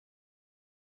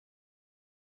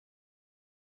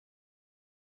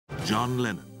John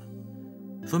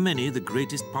Lennon, for many the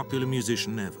greatest popular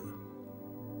musician ever.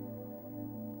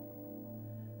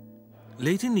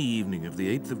 Late in the evening of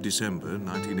the 8th of December,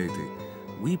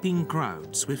 1980, weeping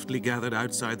crowds swiftly gathered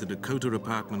outside the Dakota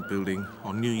apartment building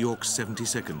on New York's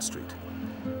 72nd Street.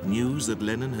 News that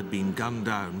Lennon had been gunned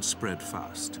down spread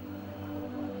fast.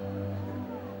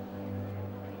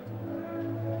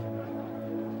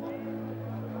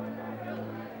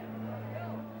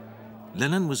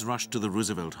 Lennon was rushed to the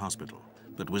Roosevelt Hospital,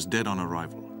 but was dead on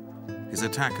arrival. His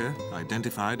attacker,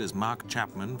 identified as Mark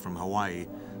Chapman from Hawaii,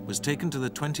 was taken to the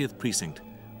 20th precinct,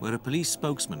 where a police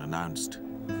spokesman announced,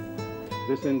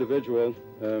 "This individual,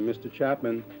 Mr.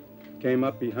 Chapman, came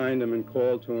up behind him and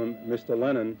called to him, 'Mr.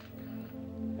 Lennon,'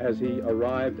 as he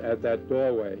arrived at that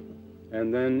doorway.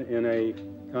 And then in a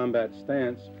combat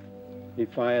stance,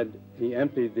 he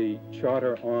emptied the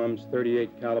Charter Arms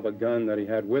 .38 caliber gun that he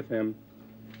had with him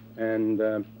and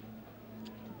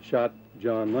shot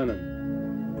John Lennon."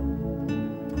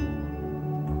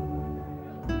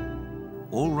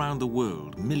 All round the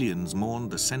world, millions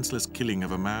mourned the senseless killing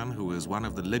of a man who, as one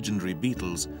of the legendary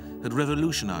Beatles, had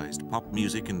revolutionized pop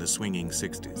music in the swinging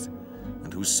 60s,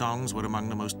 and whose songs were among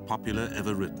the most popular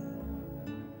ever written.